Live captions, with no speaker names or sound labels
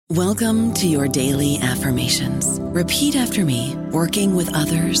Welcome to your daily affirmations. Repeat after me. Working with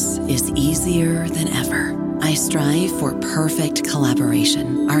others is easier than ever. I strive for perfect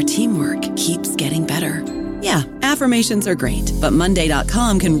collaboration. Our teamwork keeps getting better. Yeah, affirmations are great, but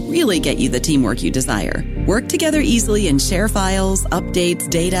Monday.com can really get you the teamwork you desire. Work together easily and share files, updates,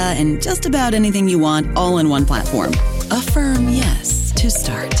 data, and just about anything you want all in one platform. Affirm yes to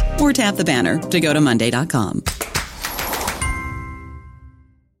start, or tap the banner to go to Monday.com.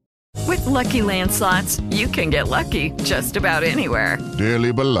 With Lucky Land Slots, you can get lucky just about anywhere.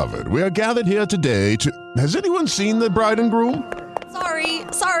 Dearly beloved, we are gathered here today to... Has anyone seen the bride and groom?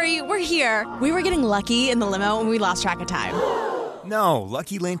 Sorry, we're here. We were getting lucky in the limo and we lost track of time. No,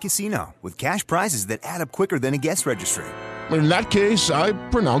 Lucky Land Casino, with cash prizes that add up quicker than a guest registry. In that case, I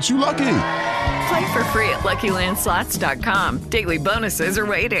pronounce you lucky. Play for free at LuckyLandSlots.com. Daily bonuses are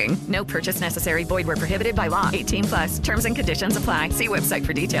waiting. No purchase necessary. Void where prohibited by law. 18+. Terms and conditions apply. See website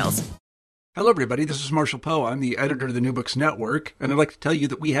for details. Hello, everybody. This is Marshall Poe. I'm the editor of the New Books Network, and I'd like to tell you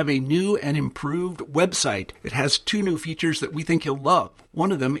that we have a new and improved website. It has 2 new features that we think you'll love.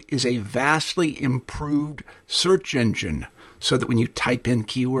 One of them is a vastly improved search engine, so that when you type in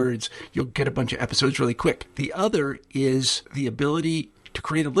keywords, you'll get a bunch of episodes really quick. The other is the ability to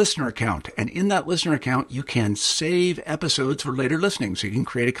create a listener account. And in that listener account, you can save episodes for later listening. So you can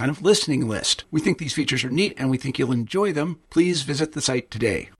create a kind of listening list. We think these features are neat and we think you'll enjoy them. Please visit the site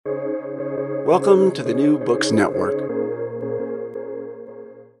today. Welcome to the New Books Network.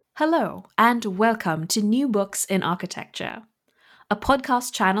 Hello, and welcome to New Books in Architecture, a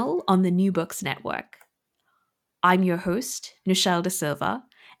podcast channel on the New Books Network. I'm your host, Nushelle De Silva,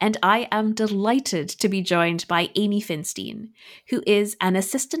 and I am delighted to be joined by Amy Finstein, who is an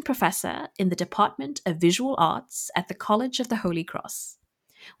assistant professor in the Department of Visual Arts at the College of the Holy Cross,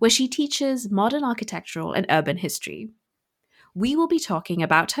 where she teaches modern architectural and urban history. We will be talking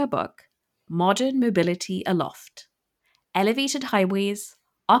about her book, Modern Mobility Aloft: Elevated Highways,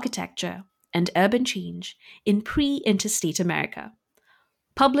 Architecture, and Urban Change in Pre-Interstate America,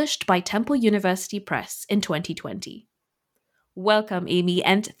 published by Temple University Press in 2020. Welcome, Amy,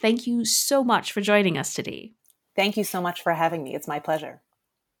 and thank you so much for joining us today. Thank you so much for having me. It's my pleasure.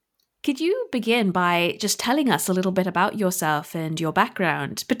 Could you begin by just telling us a little bit about yourself and your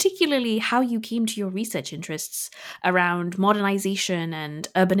background, particularly how you came to your research interests around modernization and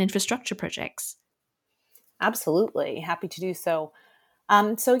urban infrastructure projects? Absolutely. Happy to do so.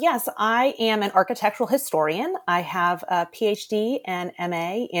 Yes, I am an architectural historian. I have a PhD and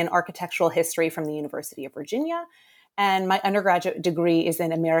MA in architectural history from the University of Virginia, and my undergraduate degree is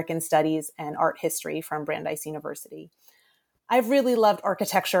in American Studies and Art History from Brandeis University. I've really loved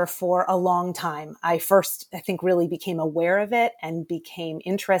architecture for a long time. I think, really became aware of it and became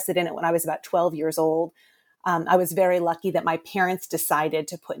interested in it when I was about 12 years old. I was very lucky that my parents decided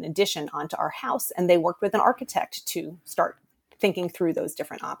to put an addition onto our house, and they worked with an architect to start thinking through those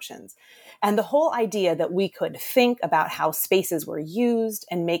different options. And the whole idea that we could think about how spaces were used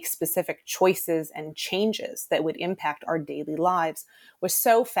and make specific choices and changes that would impact our daily lives was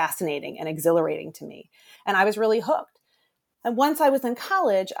so fascinating and exhilarating to me. And I was really hooked. And once I was in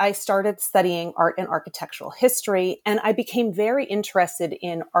college, I started studying art and architectural history, and I became very interested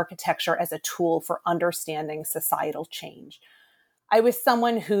in architecture as a tool for understanding societal change. I was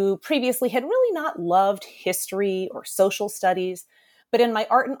someone who previously had really not loved history or social studies, but in my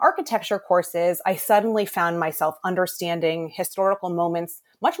art and architecture courses, I suddenly found myself understanding historical moments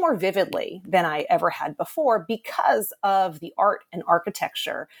much more vividly than I ever had before because of the art and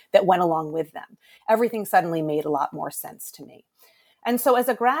architecture that went along with them. Everything suddenly made a lot more sense to me. And so as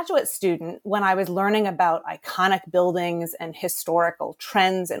a graduate student, when I was learning about iconic buildings and historical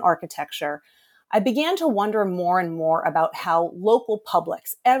trends in architecture, I began to wonder more and more about how local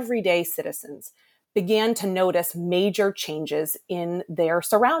publics, everyday citizens, began to notice major changes in their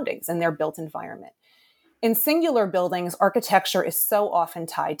surroundings and their built environment. In singular buildings, architecture is so often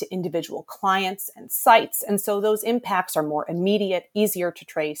tied to individual clients and sites, and so those impacts are more immediate, easier to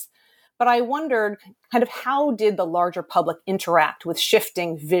trace. But I wondered kind of how did the larger public interact with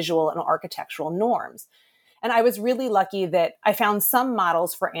shifting visual and architectural norms? And I was really lucky that I found some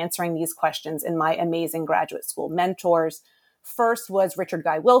models for answering these questions in my amazing graduate school mentors. First was Richard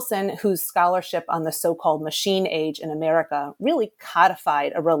Guy Wilson, whose scholarship on the so-called machine age in America really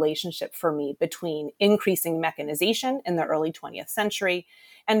codified a relationship for me between increasing mechanization in the early 20th century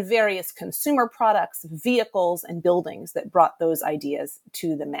and various consumer products, vehicles, and buildings that brought those ideas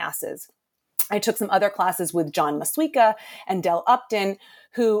to the masses. I took some other classes with John Maswika and Del Upton,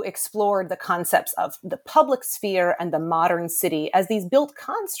 who explored the concepts of the public sphere and the modern city as these built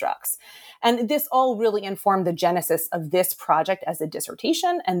constructs. And this all really informed the genesis of this project as a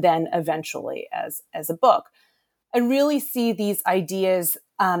dissertation and then eventually as a book. I really see these ideas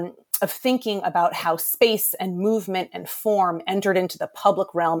of thinking about how space and movement and form entered into the public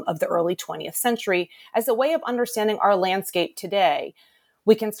realm of the early 20th century as a way of understanding our landscape today.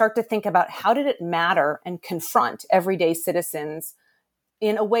 We can start to think about how did it matter and confront everyday citizens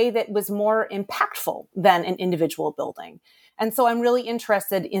in a way that was more impactful than an individual building. And so I'm really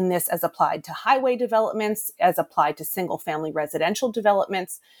interested in this as applied to highway developments, as applied to single family residential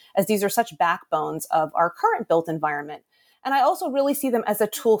developments, as these are such backbones of our current built environment. And I also really see them as a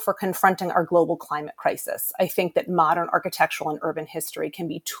tool for confronting our global climate crisis. I think that modern architectural and urban history can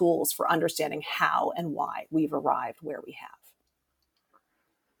be tools for understanding how and why we've arrived where we have.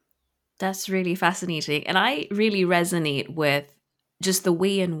 That's really fascinating. And I really resonate with just the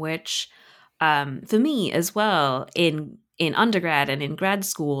way in which, for me as well, in undergrad and in grad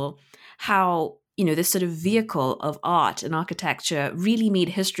school, how, this sort of vehicle of art and architecture really made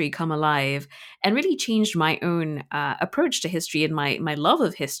history come alive and really changed my own approach to history, and my love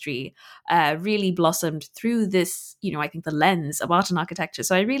of history really blossomed through this, I think the lens of art and architecture.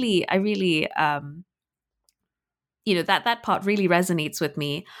 So I really that part really resonates with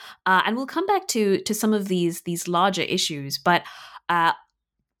me. And we'll come back to some of these larger issues, but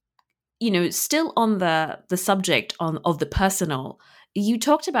still on the subject of the personal, you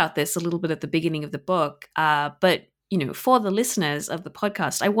talked about this a little bit at the beginning of the book, but for the listeners of the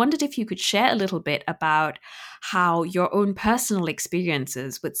podcast, I wondered if you could share a little bit about how your own personal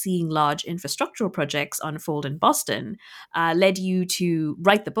experiences with seeing large infrastructural projects unfold in Boston led you to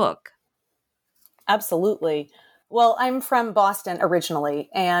write the book. Absolutely. Well, I'm from Boston originally,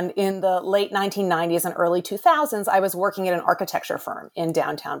 and in the late 1990s and early 2000s, I was working at an architecture firm in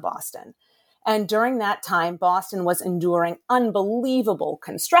downtown Boston. And during that time, Boston was enduring unbelievable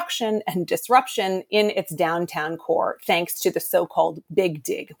construction and disruption in its downtown core, thanks to the so-called Big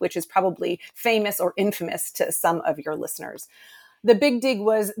Dig, which is probably famous or infamous to some of your listeners. The Big Dig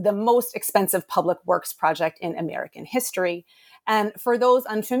was the most expensive public works project in American history. And for those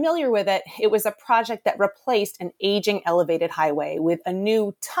unfamiliar with it, it was a project that replaced an aging elevated highway with a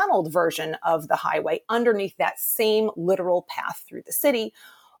new tunneled version of the highway underneath that same literal path through the city,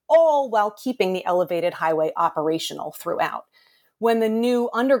 all while keeping the elevated highway operational throughout. When the new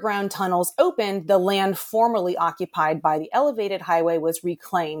underground tunnels opened, the land formerly occupied by the elevated highway was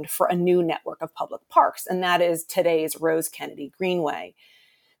reclaimed for a new network of public parks, and that is today's Rose Kennedy Greenway.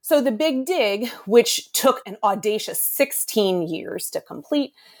 So the Big Dig, which took an audacious 16 years to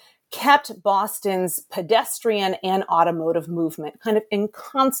complete, kept Boston's pedestrian and automotive movement kind of in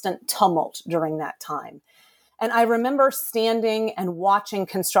constant tumult during that time. And I remember standing and watching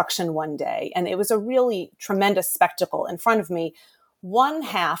construction one day, and it was a really tremendous spectacle in front of me. One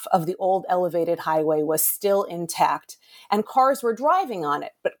half of the old elevated highway was still intact, and cars were driving on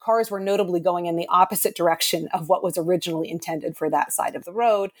it, but cars were notably going in the opposite direction of what was originally intended for that side of the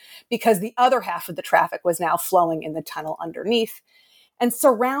road, because the other half of the traffic was now flowing in the tunnel underneath. And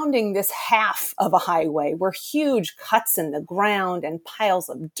surrounding this half of a highway were huge cuts in the ground and piles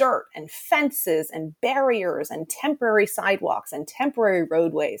of dirt and fences and barriers and temporary sidewalks and temporary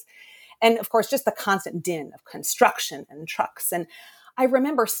roadways. And of course, just the constant din of construction and trucks. And I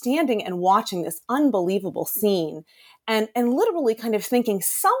remember standing and watching this unbelievable scene and literally kind of thinking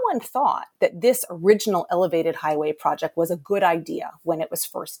someone thought that this original elevated highway project was a good idea when it was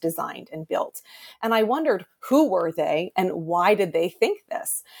first designed and built. And I wondered, who were they and why did they think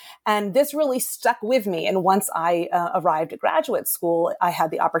this? And this really stuck with me. And once I arrived at graduate school, I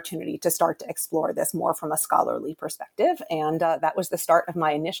had the opportunity to start to explore this more from a scholarly perspective. And that was the start of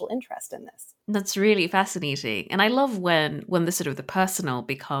my initial interest in this. That's really fascinating. And I love when the sort of the personal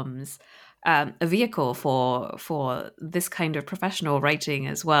becomes a vehicle for this kind of professional writing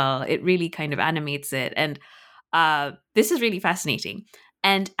as well. It really kind of animates it. And this is really fascinating.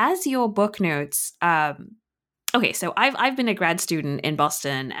 And as your book notes, okay, so I've been a grad student in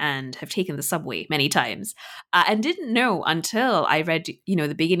Boston and have taken the subway many times, and didn't know until I read,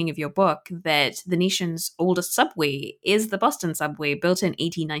 the beginning of your book that the nation's oldest subway is the Boston subway, built in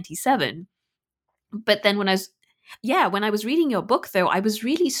 1897. But then when I was reading your book, though, I was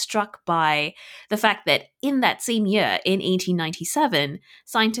really struck by the fact that in that same year, in 1897,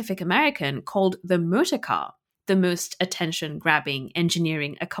 Scientific American called the motor car the most attention-grabbing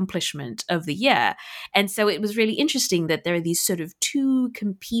engineering accomplishment of the year. And so it was really interesting that there are these sort of two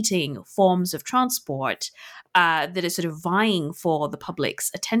competing forms of transport that are sort of vying for the public's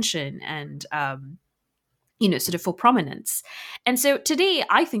attention and sort of for prominence. And so today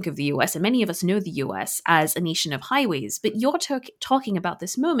I think of the US, and many of us know the US as a nation of highways, but you're talking about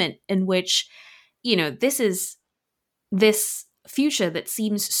this moment in which, this future that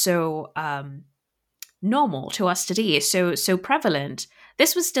seems so normal to us today, so prevalent.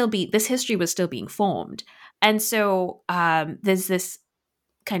 This history was still being formed. And so there's this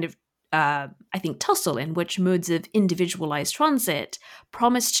kind of I think, tussle in which modes of individualized transit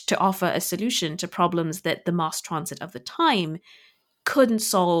promised to offer a solution to problems that the mass transit of the time couldn't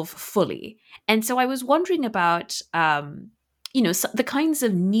solve fully. And so I was wondering about, the kinds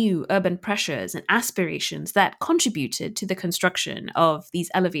of new urban pressures and aspirations that contributed to the construction of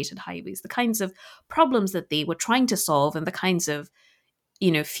these elevated highways, the kinds of problems that they were trying to solve and the kinds of,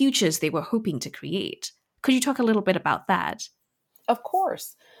 futures they were hoping to create. Could you talk a little bit about that? Of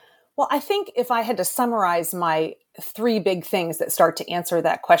course. Well, I think if I had to summarize my three big things that start to answer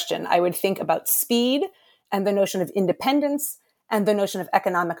that question, I would think about speed and the notion of independence and the notion of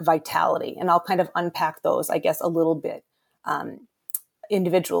economic vitality. And I'll kind of unpack those, I guess, a little bit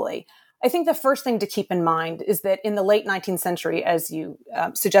individually. I think the first thing to keep in mind is that in the late 19th century, as you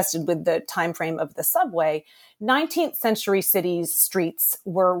suggested with the time frame of the subway, 19th century cities' streets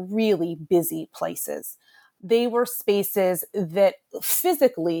were really busy places. They were spaces that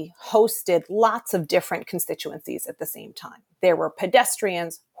physically hosted lots of different constituencies at the same time. There were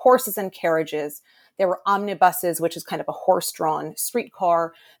pedestrians, horses and carriages. There were omnibuses, which is kind of a horse-drawn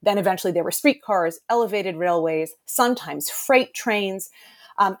streetcar. Then eventually there were streetcars, elevated railways, sometimes freight trains.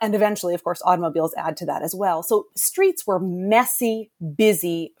 And eventually, of course, automobiles add to that as well. So streets were messy,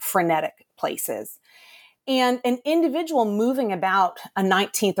 busy, frenetic places. And an individual moving about a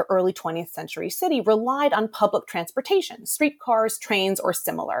 19th or early 20th century city relied on public transportation, streetcars, trains, or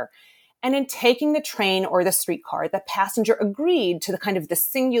similar. And in taking the train or the streetcar, the passenger agreed to the kind of the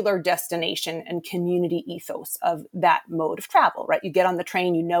singular destination and community ethos of that mode of travel, right? You get on the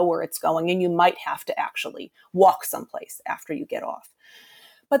train, you know where it's going, and you might have to actually walk someplace after you get off.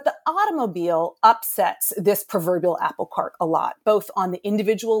 But the automobile upsets this proverbial apple cart a lot, both on the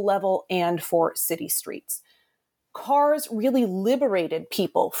individual level and for city streets. Cars really liberated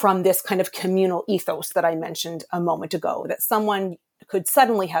people from this kind of communal ethos that I mentioned a moment ago, that someone could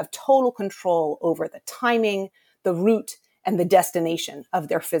suddenly have total control over the timing, the route, and the destination of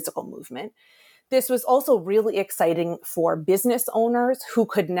their physical movement. This was also really exciting for business owners who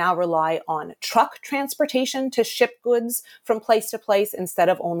could now rely on truck transportation to ship goods from place to place instead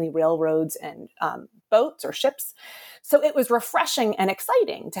of only railroads and boats or ships. So it was refreshing and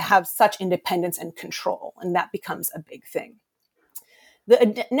exciting to have such independence and control, and that becomes a big thing.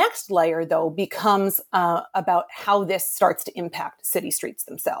 The next layer, though, becomes about how this starts to impact city streets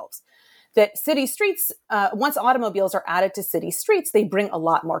themselves. That city streets, once automobiles are added to city streets, they bring a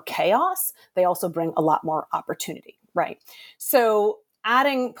lot more chaos. They also bring a lot more opportunity, right? So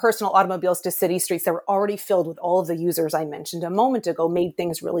adding personal automobiles to city streets that were already filled with all of the users I mentioned a moment ago made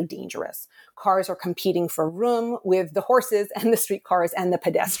things really dangerous. Cars are competing for room with the horses and the streetcars and the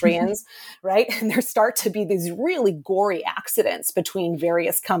pedestrians, right? And there start to be these really gory accidents between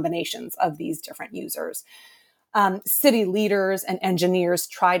various combinations of these different users. City leaders and engineers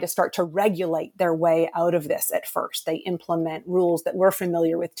try to start to regulate their way out of this at first. They implement rules that we're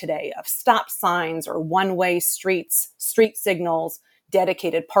familiar with today of stop signs or one-way streets, street signals,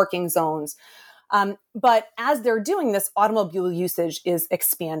 dedicated parking zones. But as they're doing this, automobile usage is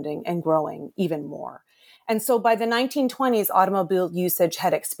expanding and growing even more. And so by the 1920s, automobile usage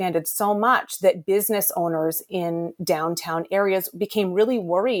had expanded so much that business owners in downtown areas became really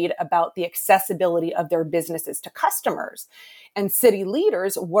worried about the accessibility of their businesses to customers. And city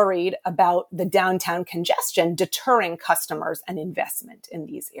leaders worried about the downtown congestion deterring customers and investment in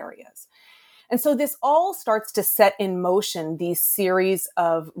these areas. And so this all starts to set in motion these series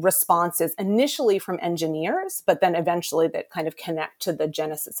of responses, initially from engineers, but then eventually that kind of connect to the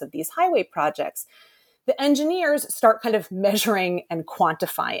genesis of these highway projects. The engineers start kind of measuring and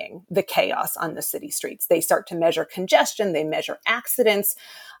quantifying the chaos on the city streets. They start to measure congestion, they measure accidents,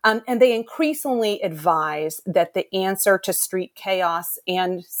 and they increasingly advise that the answer to street chaos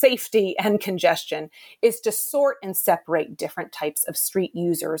and safety and congestion is to sort and separate different types of street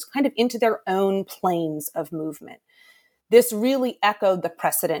users kind of into their own planes of movement. This really echoed the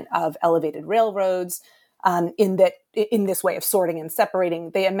precedent of elevated railroads, in this way of sorting and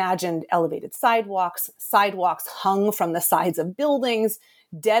separating. They imagined elevated sidewalks hung from the sides of buildings,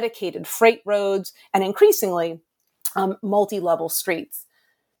 dedicated freight roads, and increasingly multi-level streets.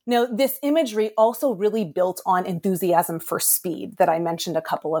 Now, this imagery also really built on enthusiasm for speed that I mentioned a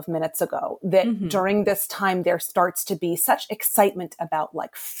couple of minutes ago, that during this time, there starts to be such excitement about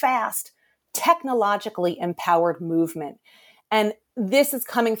like fast, technologically empowered movement. And this is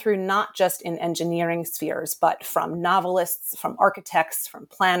coming through not just in engineering spheres, but from novelists, from architects, from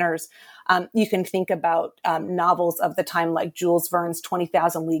planners. You can think about novels of the time like Jules Verne's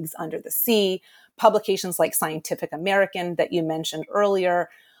 20,000 Leagues Under the Sea, publications like Scientific American that you mentioned earlier.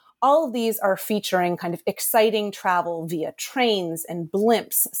 All of these are featuring kind of exciting travel via trains and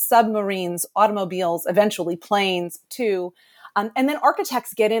blimps, submarines, automobiles, eventually planes too. And then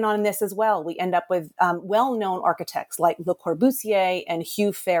architects get in on this as well. We end up with well-known architects like Le Corbusier and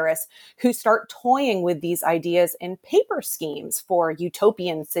Hugh Ferris, who start toying with these ideas in paper schemes for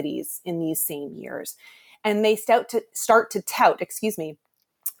utopian cities in these same years. And they start to tout,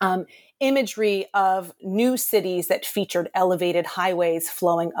 imagery of new cities that featured elevated highways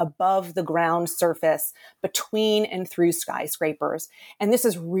flowing above the ground surface between and through skyscrapers. And this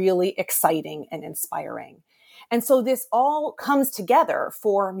is really exciting and inspiring. And so this all comes together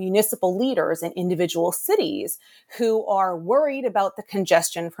for municipal leaders in individual cities who are worried about the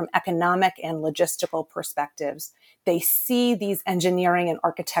congestion from economic and logistical perspectives. They see these engineering and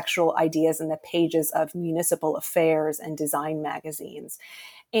architectural ideas in the pages of municipal affairs and design magazines.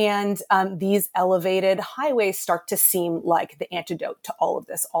 And these elevated highways start to seem like the antidote to all of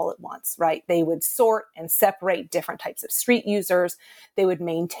this all at once, right? They would sort and separate different types of street users. They would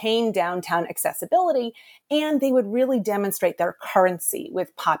maintain downtown accessibility, and they would really demonstrate their currency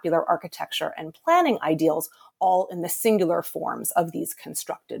with popular architecture and planning ideals, all in the singular forms of these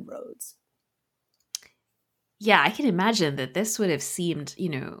constructed roads. Yeah, I can imagine that this would have seemed,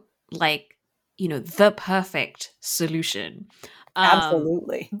 the perfect solution.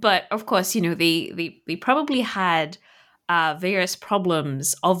 Absolutely. But of course, they probably had various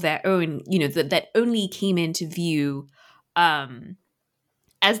problems of their own, that only came into view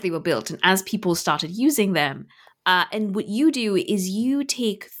as they were built and as people started using them. And what you do is you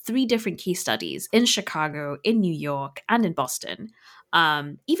take 3 different case studies in Chicago, in New York, and in Boston.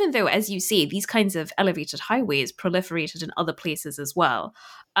 Even though, as you say, these kinds of elevated highways proliferated in other places as well.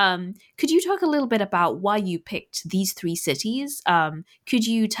 Could you talk a little bit about why you picked these 3 cities? Could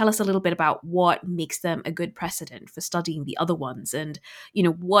you tell us a little bit about what makes them a good precedent for studying the other ones? And,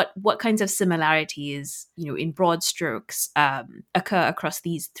 what kinds of similarities, in broad strokes, occur across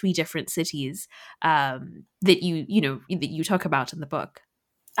these 3 different cities that you talk about in the book?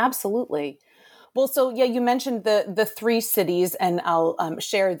 Absolutely. Well, so yeah, you mentioned the 3 cities, and I'll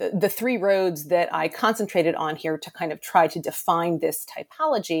share the 3 roads that I concentrated on here to kind of try to define this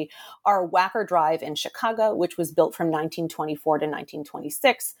typology are Wacker Drive in Chicago, which was built from 1924 to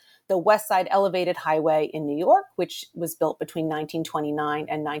 1926, the West Side Elevated Highway in New York, which was built between 1929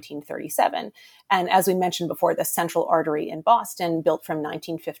 and 1937, and as we mentioned before, the Central Artery in Boston, built from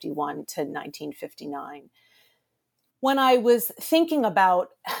 1951 to 1959. When I was thinking about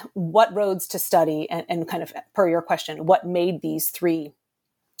what roads to study and kind of per your question, what made these 3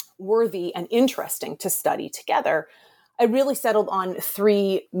 worthy and interesting to study together, I really settled on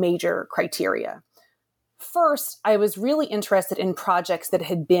 3 major criteria. First, I was really interested in projects that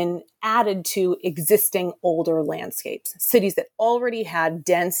had been added to existing older landscapes, cities that already had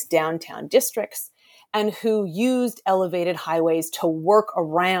dense downtown districts and who used elevated highways to work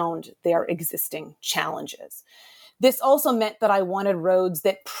around their existing challenges. This also meant that I wanted roads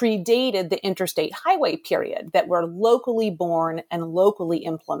that predated the interstate highway period, that were locally born and locally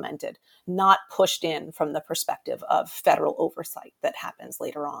implemented, not pushed in from the perspective of federal oversight that happens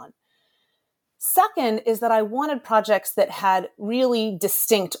later on. Second is that I wanted projects that had really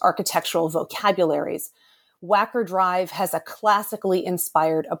distinct architectural vocabularies. Wacker Drive has a classically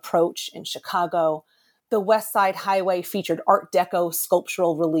inspired approach in Chicago. The West Side Highway featured Art Deco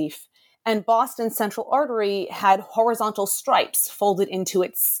sculptural relief. And Boston Central Artery had horizontal stripes folded into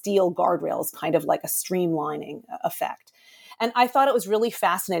its steel guardrails, kind of like a streamlining effect. And I thought it was really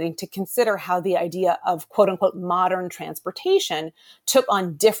fascinating to consider how the idea of quote unquote modern transportation took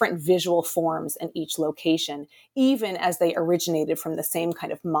on different visual forms in each location, even as they originated from the same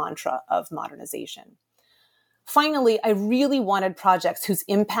kind of mantra of modernization. Finally, I really wanted projects whose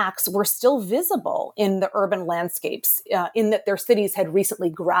impacts were still visible in the urban landscapes, in that their cities had recently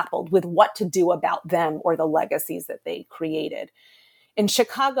grappled with what to do about them or the legacies that they created. In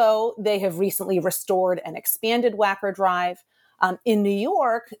Chicago, they have recently restored and expanded Wacker Drive. In New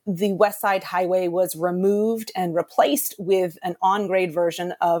York, the West Side Highway was removed and replaced with an on-grade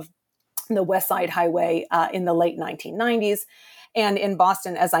version of the West Side Highway in the late 1990s. And in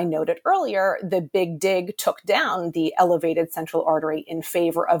Boston, as I noted earlier, the Big Dig took down the elevated central artery in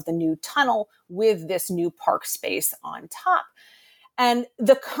favor of the new tunnel with this new park space on top. And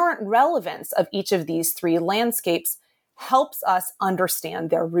the current relevance of each of these three landscapes helps us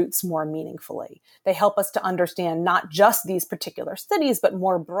understand their roots more meaningfully. They help us to understand not just these particular cities, but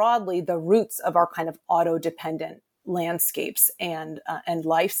more broadly, the roots of our kind of auto-dependent landscapes and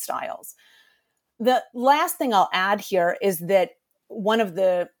lifestyles. The last thing I'll add here is that one of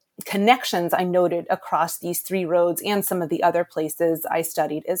the connections I noted across these three roads and some of the other places I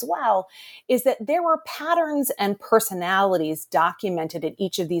studied as well is that there were patterns and personalities documented in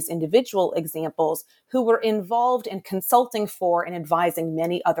each of these individual examples who were involved in consulting for and advising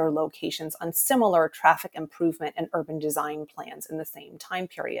many other locations on similar traffic improvement and urban design plans in the same time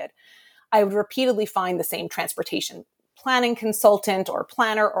period. I would repeatedly find the same transportation planning consultant or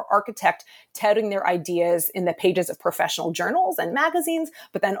planner or architect touting their ideas in the pages of professional journals and magazines,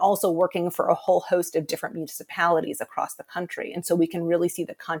 but then also working for a whole host of different municipalities across the country. And so we can really see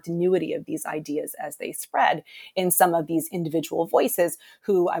the continuity of these ideas as they spread in some of these individual voices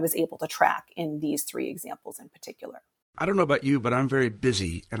who I was able to track in these three examples in particular. I don't know about you, but I'm very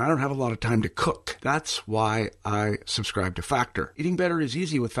busy and I don't have a lot of time to cook. That's why I subscribe to Factor. Eating better is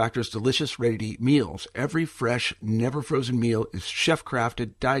easy with Factor's delicious, ready-to-eat meals. Every fresh, never frozen meal is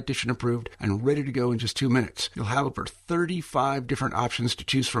chef-crafted, dietitian approved, and ready to go in just 2 minutes. You'll have over 35 different options to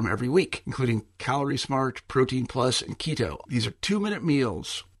choose from every week, including Calorie Smart, Protein Plus, and Keto. These are 2-minute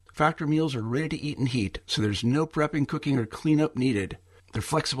meals. Factor meals are ready to eat and heat, so there's no prepping, cooking, or cleanup needed. They're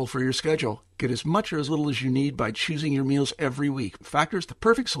flexible for your schedule. Get as much or as little as you need by choosing your meals every week. Factor is the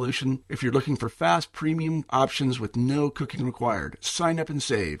perfect solution if you're looking for fast, premium options with no cooking required. Sign up and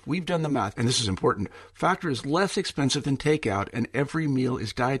save. We've done the math, and this is important. Factor is less expensive than takeout, and every meal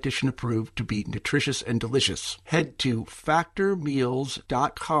is dietitian approved to be nutritious and delicious. Head to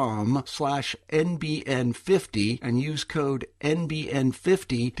factormeals.com/NBN50 and use code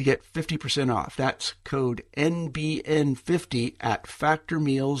NBN50 to get 50% off. That's code NBN50 at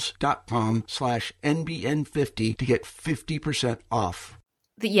factormeals.com/NBN50 to get 50% off.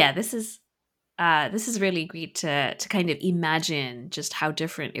 This is really great to kind of imagine just how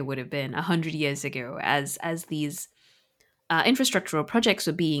different it would have been 100 years ago as these infrastructural projects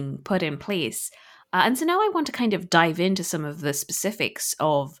were being put in place. And so now I want to kind of dive into some of the specifics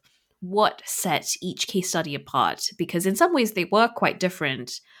of what set each case study apart, because in some ways they were quite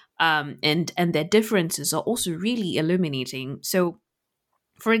different, and their differences are also really illuminating. So,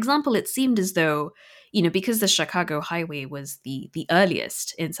 for example, it seemed as though, because the Chicago Highway was the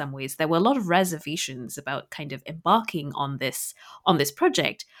earliest in some ways, there were a lot of reservations about kind of embarking on this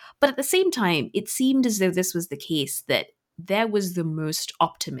project. But at the same time, it seemed as though this was the case that there was the most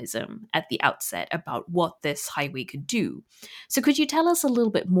optimism at the outset about what this highway could do. So could you tell us a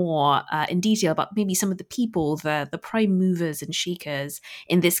little bit more in detail about maybe some of the people, the prime movers and shakers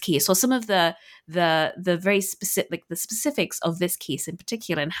in this case, or some of the very specific, the specifics of this case in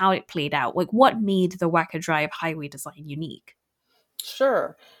particular and how it played out? Like, what made the Wacker Drive highway design unique?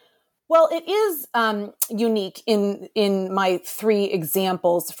 Sure. Well, it is unique in my three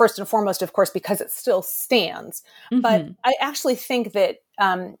examples. First and foremost, of course, because it still stands. Mm-hmm. But I actually think that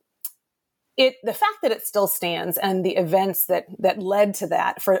the fact that it still stands and the events that led to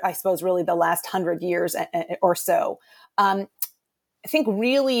that for, I suppose, really the last 100 years or so, I think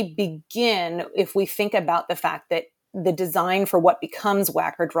really begin if we think about the fact that the design for what becomes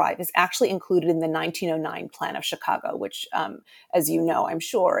Wacker Drive is actually included in the 1909 Plan of Chicago, which, as you know, I'm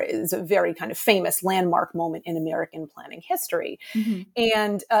sure, is a very kind of famous landmark moment in American planning history. Mm-hmm.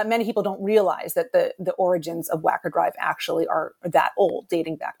 And many people don't realize that the origins of Wacker Drive actually are that old,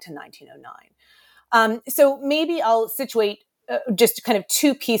 dating back to 1909. So maybe I'll situate just kind of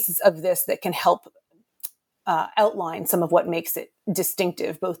two pieces of this that can help outline some of what makes it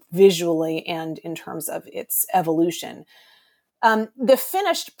distinctive, both visually and in terms of its evolution. The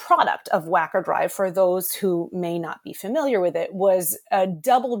finished product of Wacker Drive, for those who may not be familiar with it, was a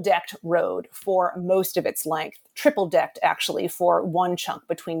double-decked road for most of its length, triple-decked actually for one chunk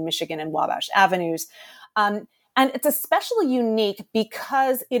between Michigan and Wabash Avenues. And it's especially unique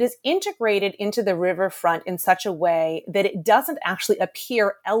because it is integrated into the riverfront in such a way that it doesn't actually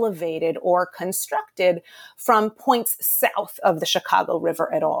appear elevated or constructed from points south of the Chicago River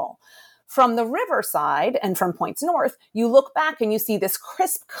at all. From the riverside and from points north, you look back and you see this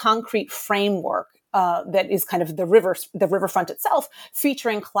crisp concrete framework that is kind of the riverfront itself,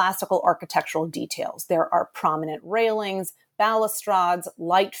 featuring classical architectural details. There are prominent railings, balustrades,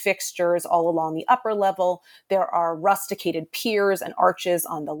 light fixtures all along the upper level. There are rusticated piers and arches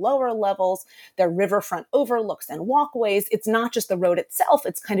on the lower levels. There are riverfront overlooks and walkways. It's not just the road itself.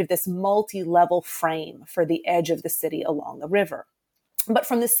 It's kind of this multi-level frame for the edge of the city along the river. But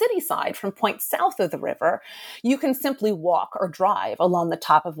from the city side, from points south of the river, you can simply walk or drive along the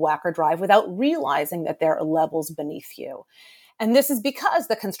top of Wacker Drive without realizing that there are levels beneath you. And this is because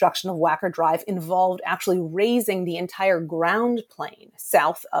the construction of Wacker Drive involved actually raising the entire ground plane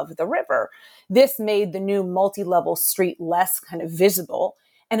south of the river. This made the new multi-level street less kind of visible.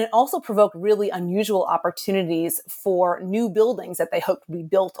 And it also provoked really unusual opportunities for new buildings that they hoped would be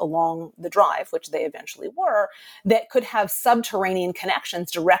built along the drive, which they eventually were, that could have subterranean connections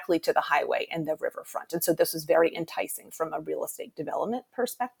directly to the highway and the riverfront. And so this was very enticing from a real estate development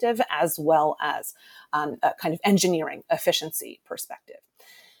perspective, as well as a kind of engineering efficiency perspective.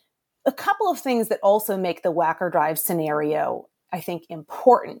 A couple of things that also make the Wacker Drive scenario, I think,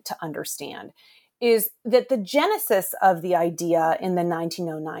 important to understand is that the genesis of the idea in the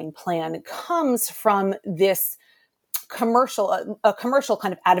 1909 plan comes from this a commercial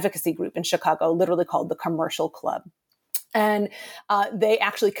kind of advocacy group in Chicago, literally called the Commercial Club. And they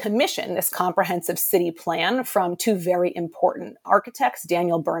actually commissioned this comprehensive city plan from two very important architects,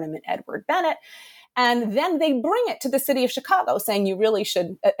 Daniel Burnham and Edward Bennett. And then they bring it to the city of Chicago saying, you really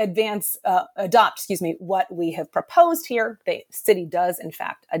should adopt what we have proposed here. The city does, in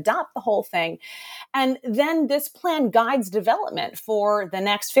fact, adopt the whole thing. And then this plan guides development for the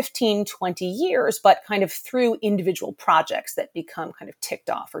next 15, 20 years, but kind of through individual projects that become kind of ticked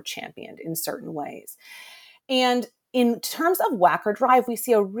off or championed in certain ways. And in terms of Wacker Drive, we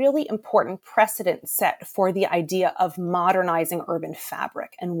see a really important precedent set for the idea of modernizing urban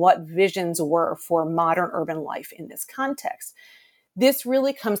fabric and what visions were for modern urban life in this context. This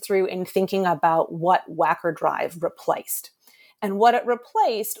really comes through in thinking about what Wacker Drive replaced. And what it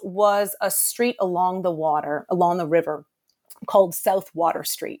replaced was a street along the river called South Water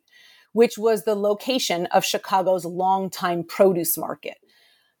Street, which was the location of Chicago's longtime produce market.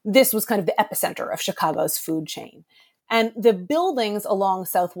 This was kind of the epicenter of Chicago's food chain. And the buildings along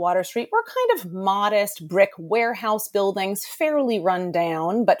South Water Street were kind of modest brick warehouse buildings, fairly run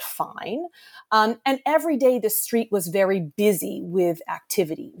down, but fine. And every day the street was very busy with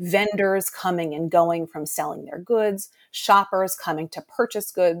activity, vendors coming and going from selling their goods, shoppers coming to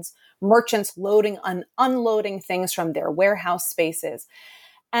purchase goods, merchants loading and unloading things from their warehouse spaces.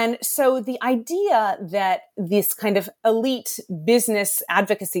 And so the idea that this kind of elite business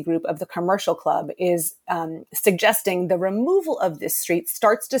advocacy group of the Commercial Club is suggesting the removal of this street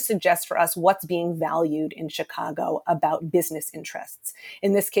starts to suggest for us what's being valued in Chicago about business interests.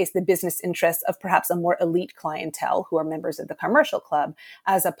 In this case, the business interests of perhaps a more elite clientele who are members of the Commercial Club,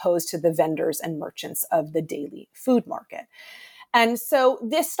 as opposed to the vendors and merchants of the daily food market. And so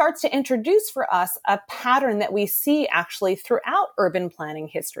this starts to introduce for us a pattern that we see actually throughout urban planning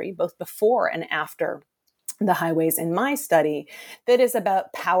history, both before and after the highways in my study, that is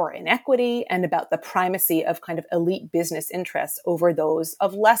about power inequity and about the primacy of kind of elite business interests over those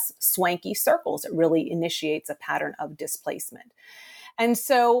of less swanky circles. It really initiates a pattern of displacement. And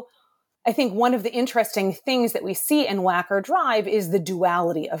so I think one of the interesting things that we see in Wacker Drive is the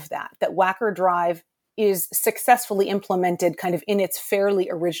duality of that Wacker Drive is successfully implemented kind of in its fairly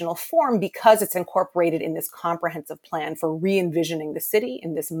original form because it's incorporated in this comprehensive plan for re-envisioning the city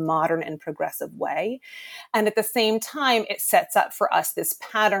in this modern and progressive way. And at the same time, it sets up for us this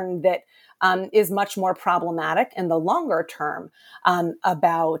pattern that is much more problematic in the longer term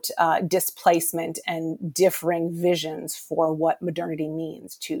about displacement and differing visions for what modernity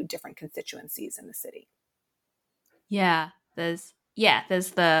means to different constituencies in the city. There's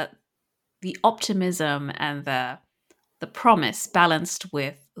the optimism and the promise balanced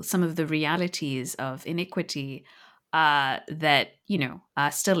with some of the realities of inequity that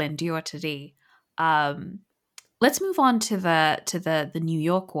still endure today. Let's move on to the New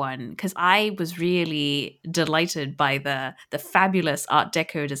York one, because I was really delighted by the fabulous Art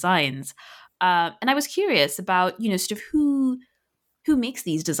Deco designs, and I was curious about sort of who makes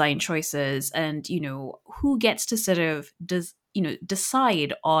these design choices, and who gets to sort of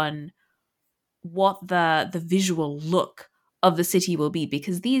decide on what the visual look of the city will be,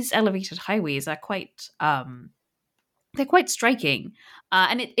 because these elevated highways are quite they're quite striking,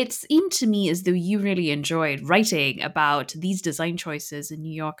 and it seemed to me as though you really enjoyed writing about these design choices in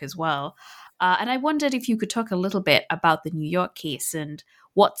New York as well, and I wondered if you could talk a little bit about the New York case and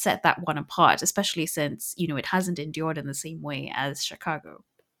what set that one apart, especially since it hasn't endured in the same way as Chicago.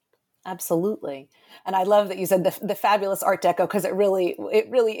 Absolutely. And I love that you said the fabulous Art Deco, because it really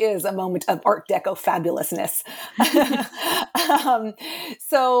is a moment of Art Deco fabulousness.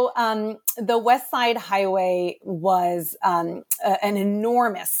 The West Side Highway was an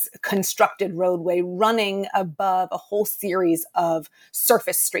enormous constructed roadway running above a whole series of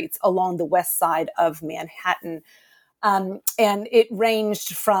surface streets along the west side of Manhattan. And it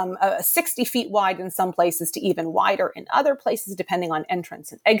ranged from 60 feet wide in some places to even wider in other places, depending on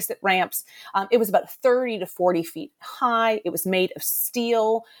entrance and exit ramps. It was about 30 to 40 feet high. It was made of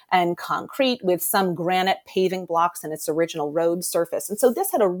steel and concrete with some granite paving blocks in its original road surface. And so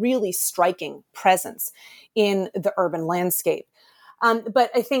this had a really striking presence in the urban landscape. But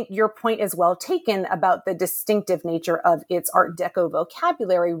I think your point is well taken about the distinctive nature of its Art Deco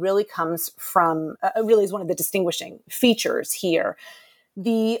vocabulary really comes from, really is one of the distinguishing features here.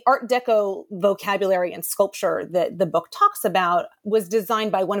 The Art Deco vocabulary and sculpture that the book talks about was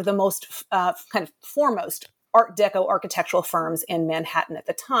designed by one of the most kind of foremost Art Deco architectural firms in Manhattan at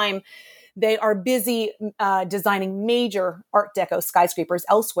the time. They are busy designing major Art Deco skyscrapers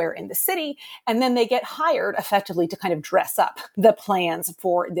elsewhere in the city, and then they get hired effectively to kind of dress up the plans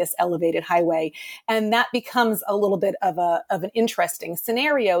for this elevated highway. And that becomes a little bit of an interesting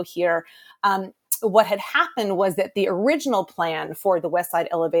scenario here. What had happened was that the original plan for the West Side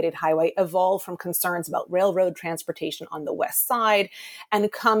Elevated Highway evolved from concerns about railroad transportation on the west side,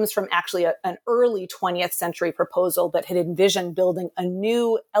 and comes from actually an early 20th century proposal that had envisioned building a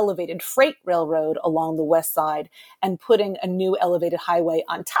new elevated freight railroad along the west side and putting a new elevated highway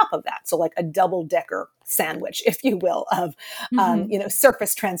on top of that. So like a double-decker sandwich, if you will, of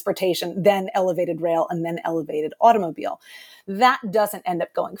surface transportation, then elevated rail, and then elevated automobile. That doesn't end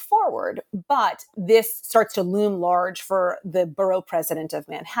up going forward, but this starts to loom large for the borough president of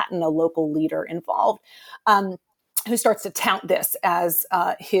Manhattan, a local leader involved, who starts to tout this as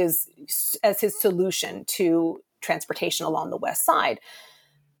his solution to transportation along the west side.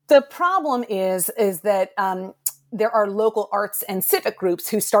 The problem is that there are local arts and civic groups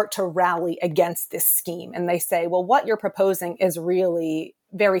who start to rally against this scheme. And they say, well, what you're proposing is really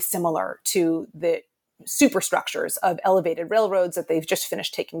very similar to the superstructures of elevated railroads that they've just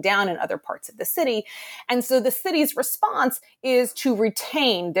finished taking down in other parts of the city. And so the city's response is to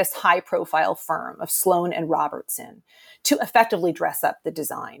retain this high-profile firm of Sloan and Robertson to effectively dress up the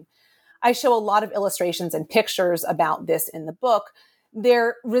design. I show a lot of illustrations and pictures about this in the book.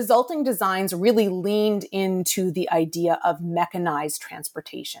 Their resulting designs really leaned into the idea of mechanized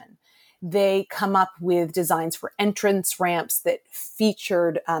transportation. They come up with designs for entrance ramps that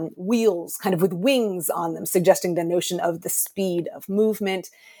featured wheels kind of with wings on them, suggesting the notion of the speed of movement.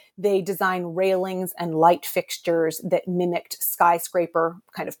 They design railings and light fixtures that mimicked skyscraper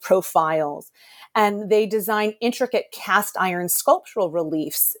kind of profiles. And they design intricate cast iron sculptural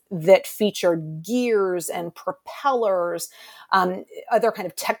reliefs that featured gears and propellers, other kind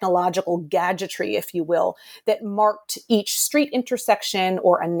of technological gadgetry, if you will, that marked each street intersection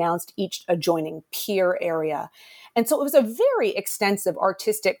or announced each adjoining pier area. And so it was a very extensive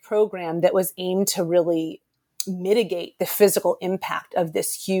artistic program that was aimed to really mitigate the physical impact of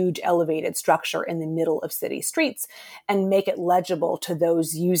this huge elevated structure in the middle of city streets and make it legible to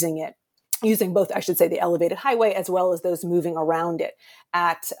those using it, using both, I should say, the elevated highway as well as those moving around it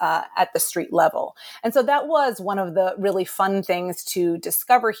at the street level. And so that was one of the really fun things to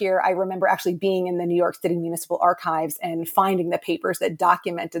discover here. I remember actually being in the New York City Municipal Archives and finding the papers that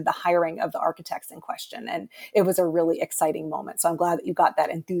documented the hiring of the architects in question. And it was a really exciting moment. So I'm glad that you got that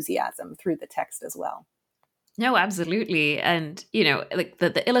enthusiasm through the text as well. No, absolutely. And, like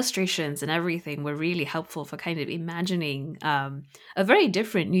the illustrations and everything were really helpful for kind of imagining a very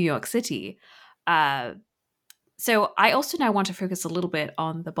different New York City. So I also now want to focus a little bit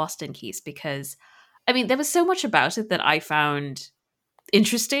on the Boston case because, there was so much about it that I found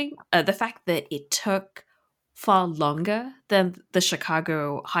interesting. The fact that it took far longer than the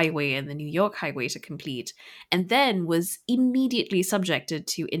Chicago highway and the New York highway to complete, and then was immediately subjected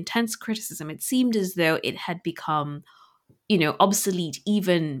to intense criticism. It seemed as though it had become, obsolete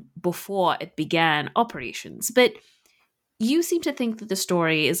even before it began operations. But you seem to think that the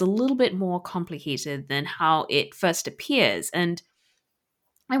story is a little bit more complicated than how it first appears. And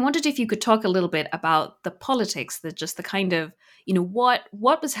I wondered if you could talk a little bit about the politics, that just the kind of, what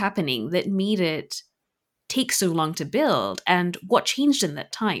was happening that made it take so long to build and what changed in that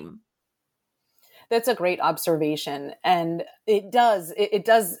time. That's a great observation. And it does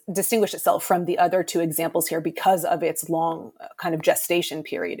distinguish itself from the other two examples here because of its long kind of gestation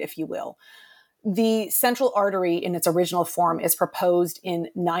period, if you will. The central artery in its original form is proposed in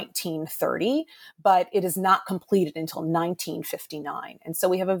 1930, but it is not completed until 1959. And so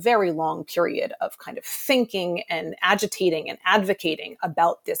we have a very long period of kind of thinking and agitating and advocating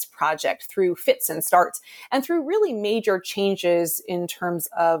about this project through fits and starts and through really major changes in terms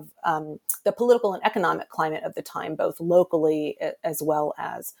of the political and economic climate of the time, both locally as well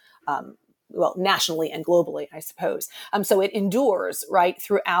as nationally and globally, I suppose. So it endures, right,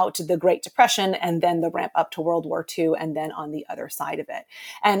 throughout the Great Depression and then the ramp up to World War II and then on the other side of it.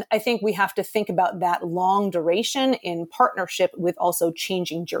 And I think we have to think about that long duration in partnership with also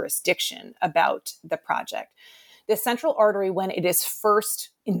changing jurisdiction about the project. The central artery, when it is first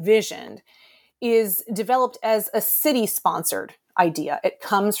envisioned, is developed as a city-sponsored idea. It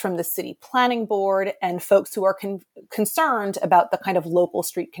comes from the city planning board and folks who are concerned about the kind of local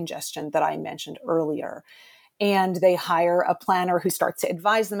street congestion that I mentioned earlier. And they hire a planner who starts to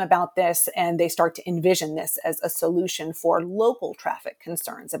advise them about this, and they start to envision this as a solution for local traffic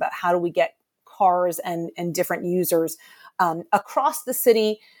concerns about how do we get cars and different users across the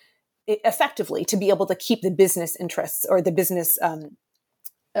city effectively to be able to keep the business interests or the business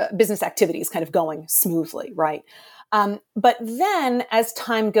activities kind of going smoothly, right? But then as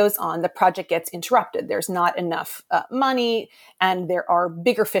time goes on, the project gets interrupted. There's not enough money and there are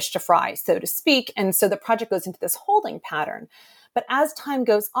bigger fish to fry, so to speak. And so the project goes into this holding pattern. But as time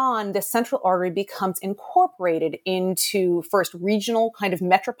goes on, the central artery becomes incorporated into first regional kind of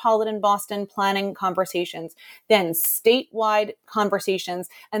metropolitan Boston planning conversations, then statewide conversations,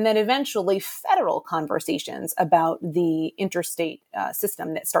 and then eventually federal conversations about the interstate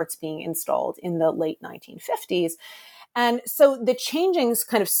system that starts being installed in the late 1950s. And so the changing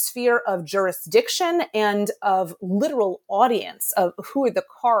kind of sphere of jurisdiction and of literal audience of who are the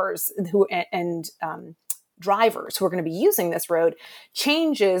cars and drivers who are going to be using this road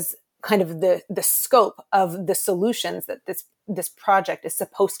changes kind of the scope of the solutions that this project is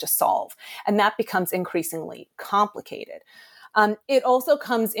supposed to solve. And that becomes increasingly complicated. It also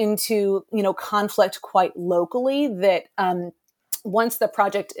comes into, conflict quite locally that once the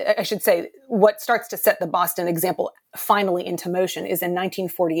project, I should say, what starts to set the Boston example finally into motion is in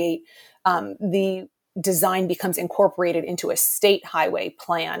 1948, the design becomes incorporated into a state highway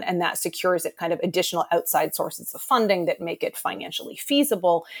plan, and that secures it kind of additional outside sources of funding that make it financially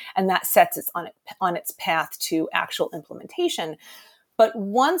feasible, and that sets it on its path to actual implementation. But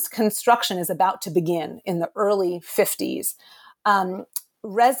once construction is about to begin in the early 50s,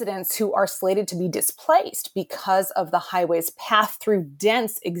 residents who are slated to be displaced because of the highway's path through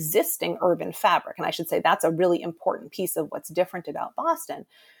dense existing urban fabric, and I should say that's a really important piece of what's different about Boston,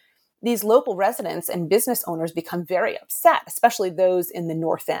 these local residents and business owners become very upset, especially those in the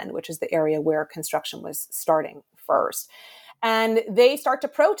North End, which is the area where construction was starting first. And they start to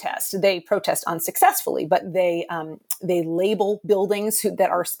protest. They protest unsuccessfully, but they label buildings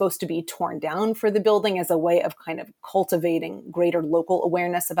that are supposed to be torn down for the building as a way of kind of cultivating greater local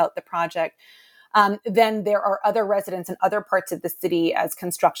awareness about the project. Then there are other residents in other parts of the city as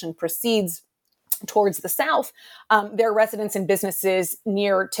construction proceeds towards the south. There are residents and businesses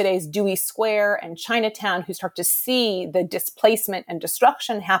near today's Dewey Square and Chinatown who start to see the displacement and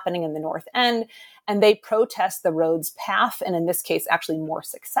destruction happening in the North End, and they protest the road's path, and in this case, actually more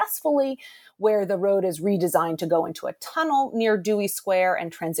successfully, where the road is redesigned to go into a tunnel near Dewey Square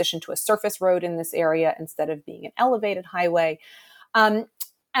and transition to a surface road in this area instead of being an elevated highway.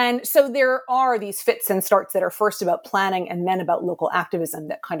 And so there are these fits and starts that are first about planning and then about local activism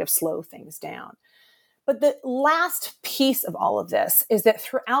that kind of slow things down. But the last piece of all of this is that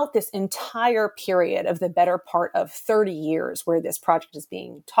throughout this entire period of the better part of 30 years where this project is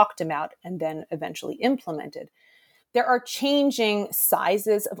being talked about and then eventually implemented, there are changing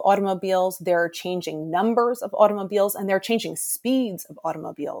sizes of automobiles, there are changing numbers of automobiles, and there are changing speeds of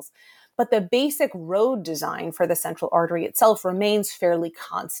automobiles. But the basic road design for the central artery itself remains fairly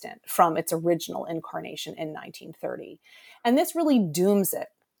constant from its original incarnation in 1930. And this really dooms it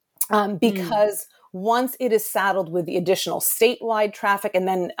because once it is saddled with the additional statewide traffic, and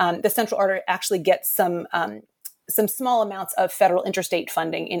then the central artery actually gets some small amounts of federal interstate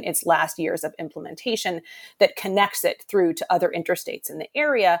funding in its last years of implementation that connects it through to other interstates in the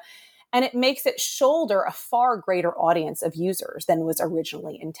area. And it makes it shoulder a far greater audience of users than was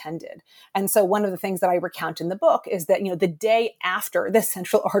originally intended. And so one of the things that I recount in the book is that, the day after the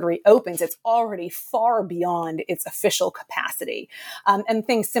central artery opens, it's already far beyond its official capacity. And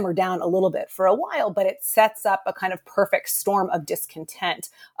things simmer down a little bit for a while, but it sets up a kind of perfect storm of discontent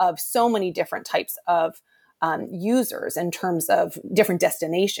of so many different types of users in terms of different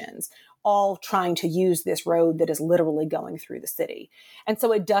destinations all trying to use this road that is literally going through the city. And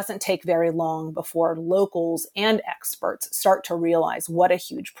so it doesn't take very long before locals and experts start to realize what a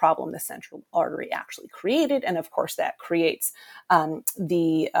huge problem the central artery actually created. And of course, that creates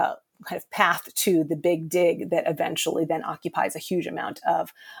the kind of path to the big dig that eventually then occupies a huge amount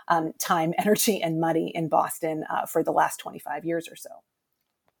of time, energy, and money in Boston for the last 25 years or so.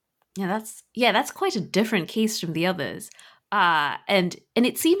 That's quite a different case from the others. And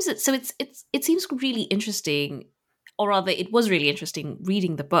it seems that it seems really interesting, or rather it was really interesting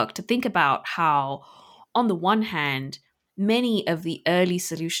reading the book to think about how, on the one hand, many of the early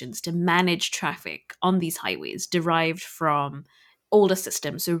solutions to manage traffic on these highways derived from older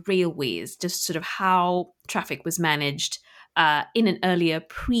systems, so railways, just sort of how traffic was managed in an earlier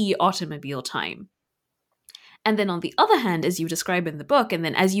pre-automobile time. And then on the other hand, as you describe in the book, and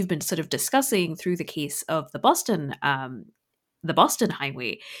then as you've been sort of discussing through the case of the Boston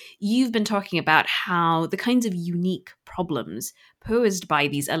Highway, you've been talking about how the kinds of unique problems posed by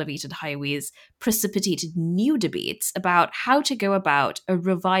these elevated highways precipitated new debates about how to go about a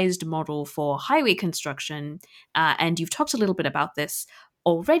revised model for highway construction. And you've talked a little bit about this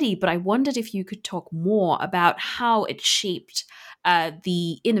already, but I wondered if you could talk more about how it shaped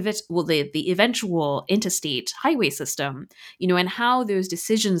the eventual interstate highway system, and how those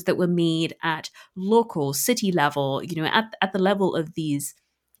decisions that were made at local city level, at the level of these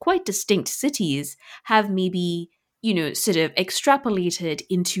quite distinct cities have maybe, sort of extrapolated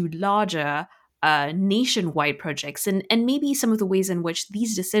into larger nationwide projects, and maybe some of the ways in which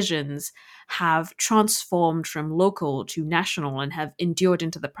these decisions have transformed from local to national and have endured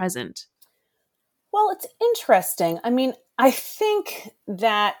into the present. Well, it's interesting. I mean, I think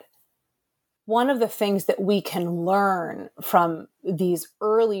that one of the things that we can learn from these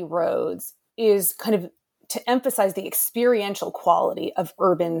early roads is kind of to emphasize the experiential quality of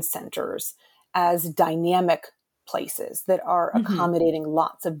urban centers as dynamic places that are accommodating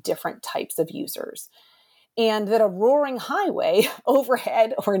lots of different types of users. And that a roaring highway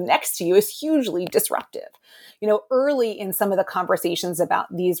overhead or next to you is hugely disruptive. Early in some of the conversations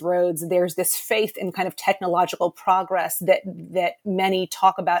about these roads, there's this faith in kind of technological progress that many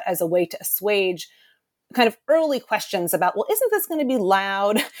talk about as a way to assuage kind of early questions about, well, isn't this going to be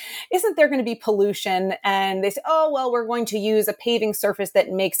loud? Isn't there going to be pollution? And they say, oh, well, we're going to use a paving surface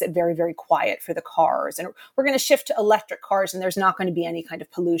that makes it very, very quiet for the cars. And we're going to shift to electric cars and there's not going to be any kind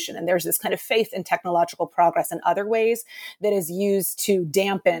of pollution. And there's this kind of faith in technological progress in other ways that is used to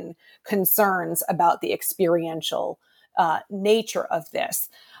dampen concerns about the experiential nature of this.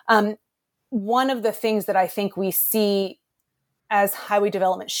 One of the things that I think we see as highway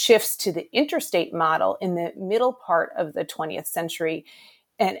development shifts to the interstate model in the middle part of the 20th century,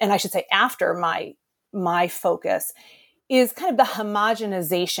 and I should say after my focus, is kind of the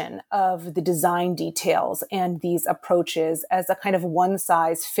homogenization of the design details and these approaches as a kind of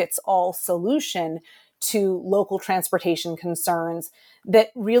one-size-fits-all solution to local transportation concerns that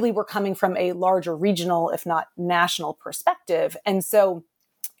really were coming from a larger regional, if not national perspective. And so,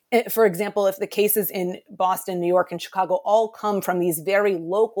 for example, if the cases in Boston, New York, and Chicago all come from these very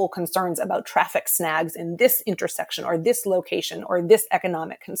local concerns about traffic snags in this intersection or this location or this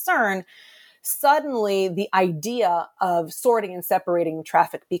economic concern, suddenly the idea of sorting and separating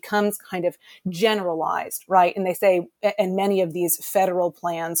traffic becomes kind of generalized, right? And they say, and many of these federal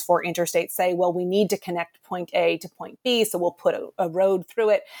plans for interstates say, well, we need to connect point A to point B, so we'll put a road through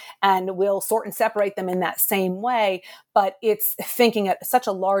it and we'll sort and separate them in that same way. But it's thinking at such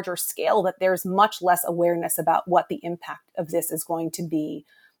a larger scale that there's much less awareness about what the impact of this is going to be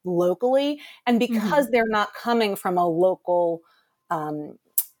locally. And because they're not coming from a local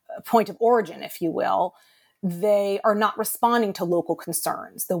point of origin, if you will, they are not responding to local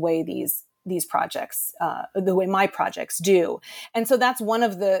concerns the way these projects, the way my projects do. And so that's one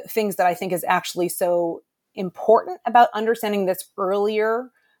of the things that I think is actually so important about understanding this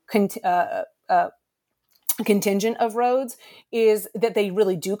earlier contingent of roads, is that they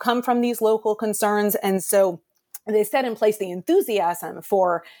really do come from these local concerns. And so they set in place the enthusiasm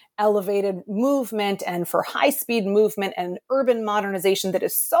for elevated movement and for high-speed movement and urban modernization that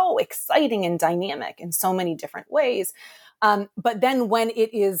is so exciting and dynamic in so many different ways. But then when it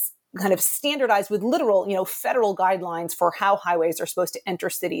is kind of standardized with literal, federal guidelines for how highways are supposed to enter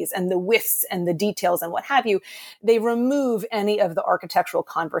cities and the widths and the details and what have you, they remove any of the architectural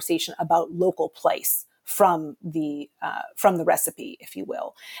conversation about local place from the recipe, if you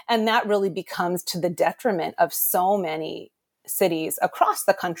will. And that really becomes to the detriment of so many cities across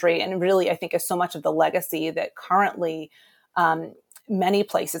the country. And really, I think is so much of the legacy that currently many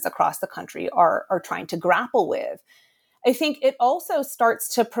places across the country are trying to grapple with. I think it also starts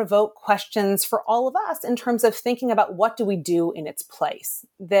to provoke questions for all of us in terms of thinking about what do we do in its place.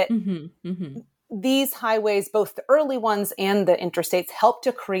 That these highways, both the early ones and the interstates, help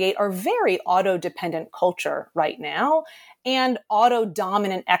to create our very auto-dependent culture right now and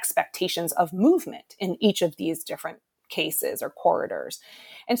auto-dominant expectations of movement in each of these different cases or corridors.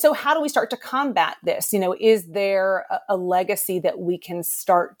 And so how do we start to combat this? Is there a legacy that we can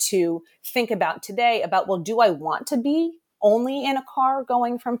start to think about today about, well, do I want to be only in a car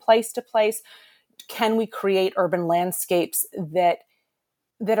going from place to place? Can we create urban landscapes that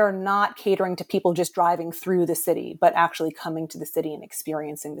are not catering to people just driving through the city, but actually coming to the city and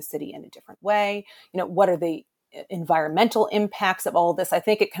experiencing the city in a different way? What are the environmental impacts of all this? I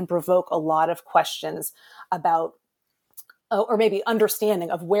think it can provoke a lot of questions about, or maybe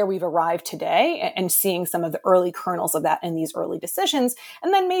understanding of where we've arrived today and seeing some of the early kernels of that in these early decisions.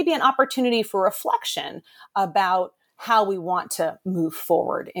 And then maybe an opportunity for reflection about how we want to move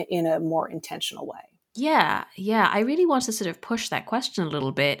forward in a more intentional way. Yeah. I really want to sort of push that question a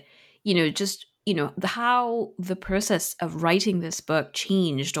little bit, how the process of writing this book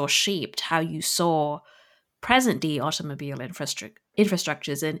changed or shaped how you saw present day automobile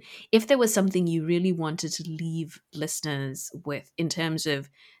infrastructures, and if there was something you really wanted to leave listeners with in terms of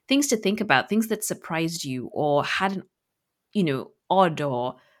things to think about, things that surprised you or had an odd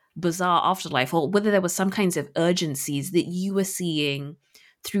or bizarre afterlife, or whether there was some kinds of urgencies that you were seeing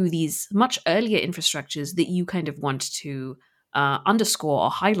through these much earlier infrastructures that you kind of want to underscore or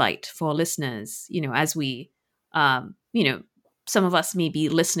highlight for listeners, as we some of us may be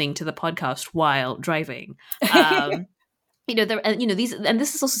listening to the podcast while driving. These, and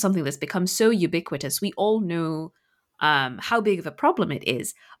this is also something that's become so ubiquitous. We all know how big of a problem it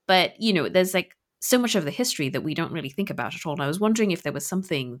is, but there's like so much of the history that we don't really think about at all. And I was wondering if there was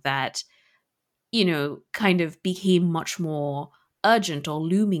something that kind of became much more urgent or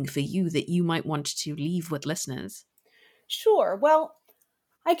looming for you that you might want to leave with listeners. Sure. Well,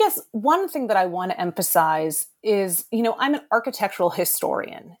 I guess one thing that I want to emphasize is, I'm an architectural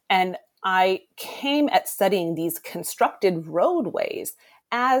historian, and I came at studying these constructed roadways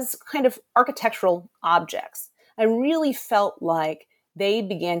as kind of architectural objects. I really felt like they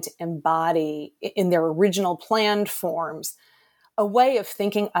began to embody in their original planned forms a way of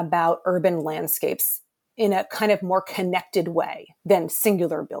thinking about urban landscapes in a kind of more connected way than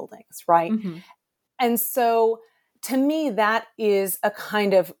singular buildings, right? Mm-hmm. And so to me, that is a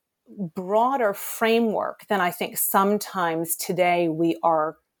kind of broader framework than I think sometimes today we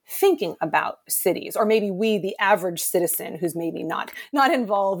are thinking about cities, or maybe we, the average citizen who's maybe not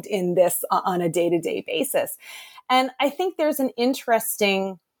involved in this on a day-to-day basis. And I think there's an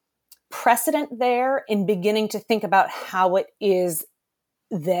interesting precedent there in beginning to think about how it is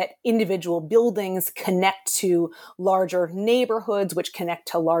that individual buildings connect to larger neighborhoods, which connect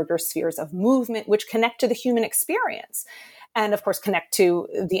to larger spheres of movement, which connect to the human experience, and of course connect to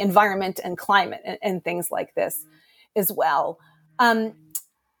the environment and climate and things like this as well.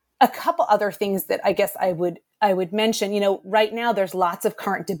 A couple other things that I guess I would mention, right now there's lots of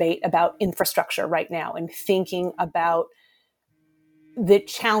current debate about infrastructure right now and thinking about the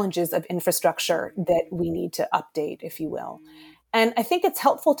challenges of infrastructure that we need to update, if you will. And I think it's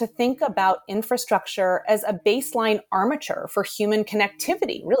helpful to think about infrastructure as a baseline armature for human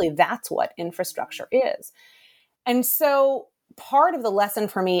connectivity. Really, that's what infrastructure is. And so part of the lesson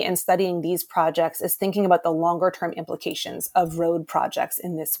for me in studying these projects is thinking about the longer term implications of road projects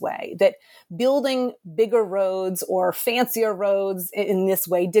in this way, that building bigger roads or fancier roads in this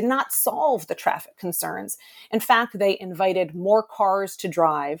way did not solve the traffic concerns. In fact, they invited more cars to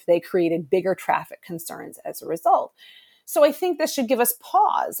drive. They created bigger traffic concerns as a result. So I think this should give us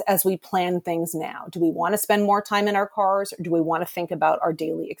pause as we plan things now. Do we want to spend more time in our cars, or do we want to think about our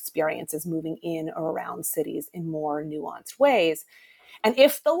daily experiences moving in or around cities in more nuanced ways? And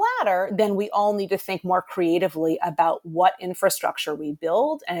if the latter, then we all need to think more creatively about what infrastructure we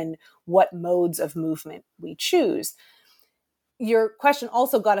build and what modes of movement we choose. Your question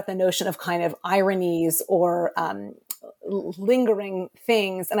also got at the notion of kind of ironies or lingering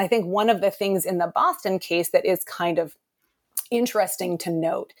things. And I think one of the things in the Boston case that is kind of interesting to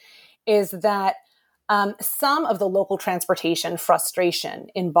note is that some of the local transportation frustration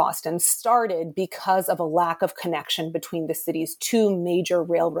in Boston started because of a lack of connection between the city's two major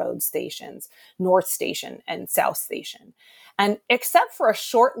railroad stations, North Station and South Station. And except for a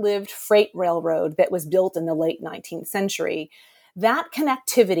short-lived freight railroad that was built in the late 19th century, that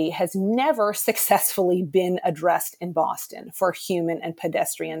connectivity has never successfully been addressed in Boston for human and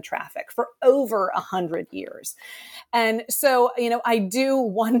pedestrian traffic for over 100 years. And so, I do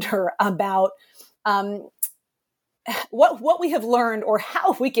wonder about what we have learned, or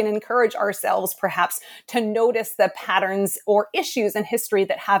how we can encourage ourselves perhaps to notice the patterns or issues in history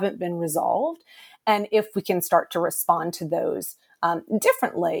that haven't been resolved. And if we can start to respond to those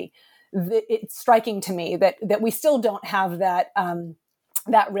differently. It's striking to me that we still don't have that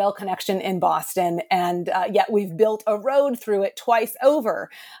rail connection in Boston, and yet we've built a road through it twice over,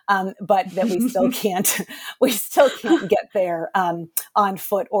 but that we still can't get there on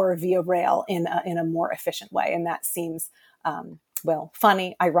foot or via rail in a more efficient way. And that seems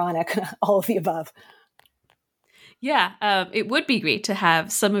funny, ironic, all of the above. Yeah, it would be great to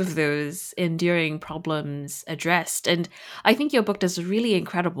have some of those enduring problems addressed. And I think your book does a really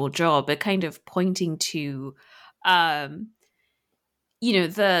incredible job at kind of pointing to, the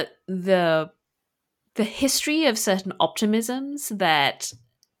history of certain optimisms that,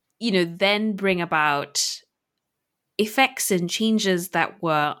 then bring about effects and changes that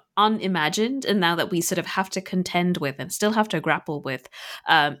were unimagined, and now that we sort of have to contend with and still have to grapple with,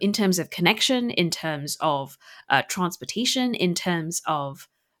 in terms of connection, in terms of transportation, in terms of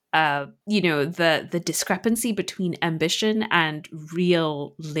the discrepancy between ambition and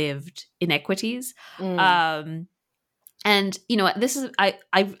real lived inequities. And this is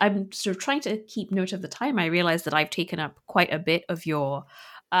I'm sort of trying to keep note of the time. I realize that I've taken up quite a bit of your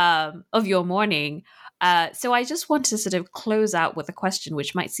morning. So I just want to sort of close out with a question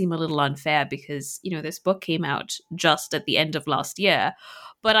which might seem a little unfair because, this book came out just at the end of last year.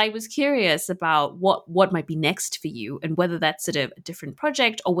 But I was curious about what might be next for you, and whether that's sort of a different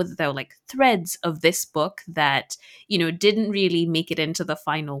project, or whether there are like threads of this book that, didn't really make it into the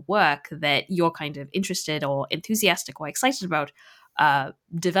final work that you're kind of interested or enthusiastic or excited about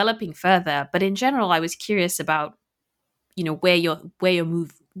developing further. But in general, I was curious about, where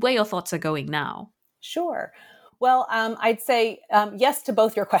your thoughts are going now. Sure. Well, I'd say yes to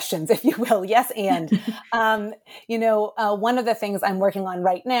both your questions, if you will. Yes, and one of the things I'm working on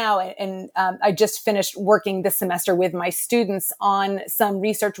right now, and I just finished working this semester with my students on some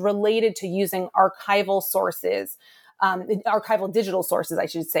research related to using archival sources, archival digital sources, I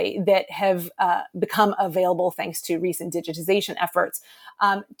should say, that have become available thanks to recent digitization efforts,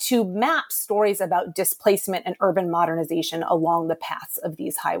 to map stories about displacement and urban modernization along the paths of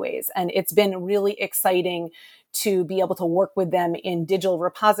these highways. And it's been really exciting to be able to work with them in digital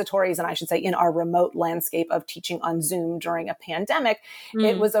repositories, and I should say in our remote landscape of teaching on Zoom during a pandemic.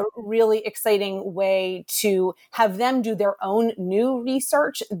 It was a really exciting way to have them do their own new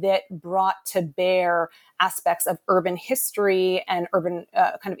research that brought to bear aspects of urban history and urban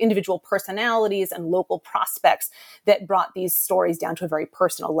kind of individual personalities and local prospects that brought these stories down to a very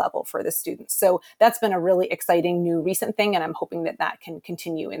personal level for the students. So that's been a really exciting new recent thing, and I'm hoping that can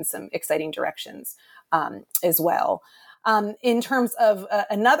continue in some exciting directions as well. In terms of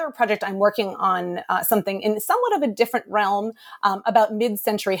another project, I'm working on something in somewhat of a different realm about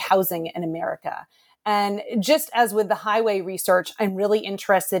mid-century housing in America. And just as with the highway research, I'm really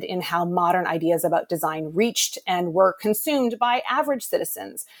interested in how modern ideas about design reached and were consumed by average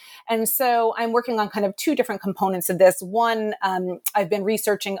citizens. And so I'm working on kind of two different components of this. One, I've been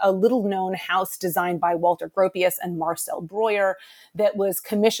researching a little-known house designed by Walter Gropius and Marcel Breuer that was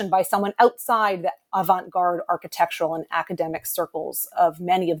commissioned by someone outside the avant-garde architectural and academic circles of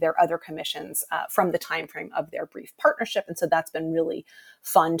many of their other commissions from the time frame of their brief partnership. And so that's been really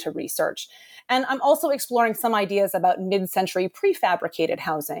fun to research. And I'm also exploring some ideas about mid-century prefabricated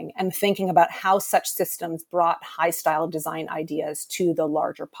housing and thinking about how such systems brought high-style design ideas to the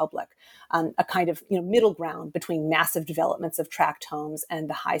larger public, a kind of middle ground between massive developments of tract homes and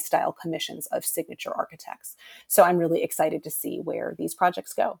the high-style commissions of signature architects. So I'm really excited to see where these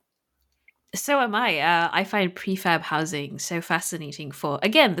projects go. So am I. I find prefab housing so fascinating for,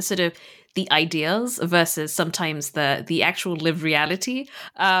 again, the sort of the ideals versus sometimes the actual lived reality.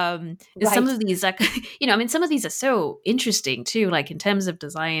 Right. Some of these, some of these are so interesting too, like in terms of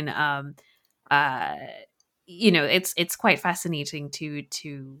design. It's quite fascinating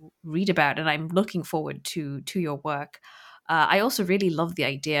to read about, and I'm looking forward to your work. I also really love the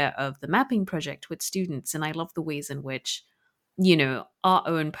idea of the mapping project with students, and I love the ways in which, our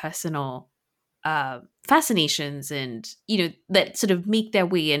own personal fascinations and that sort of make their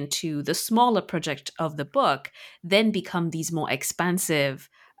way into the smaller project of the book then become these more expansive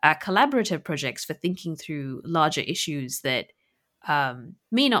collaborative projects for thinking through larger issues that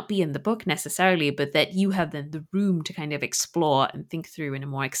may not be in the book necessarily, but that you have then the room to kind of explore and think through in a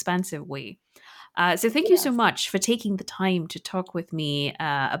more expansive way. So thank you so much for taking the time to talk with me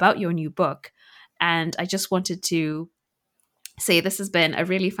about your new book. And I just wanted to say this has been a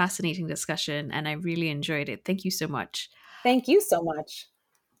really fascinating discussion, and I really enjoyed it. Thank you so much. Thank you so much.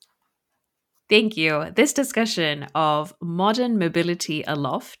 Thank you. This discussion of modern mobility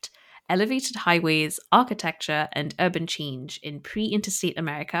aloft, elevated highways, architecture, and urban change in pre-interstate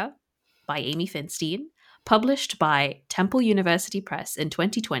America by Amy Finstein, published by Temple University Press in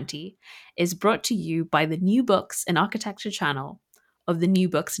 2020, is brought to you by the New Books in Architecture channel of the New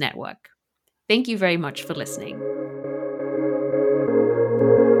Books Network. Thank you very much for listening.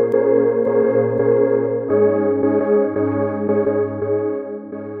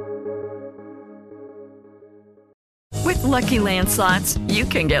 With Lucky Land Slots, you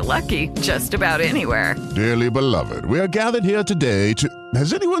can get lucky just about anywhere. Dearly beloved, we are gathered here today to...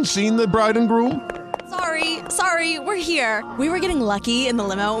 Has anyone seen the bride and groom? Sorry, we're here. We were getting lucky in the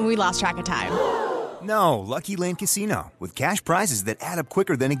limo and we lost track of time. No, Lucky Land Casino, with cash prizes that add up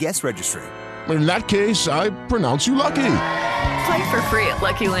quicker than a guest registry. In that case, I pronounce you lucky. Play for free at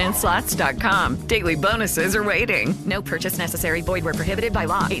LuckyLandSlots.com. Daily bonuses are waiting. No purchase necessary. Void where prohibited by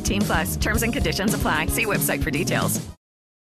law. 18+. Terms and conditions apply. See website for details.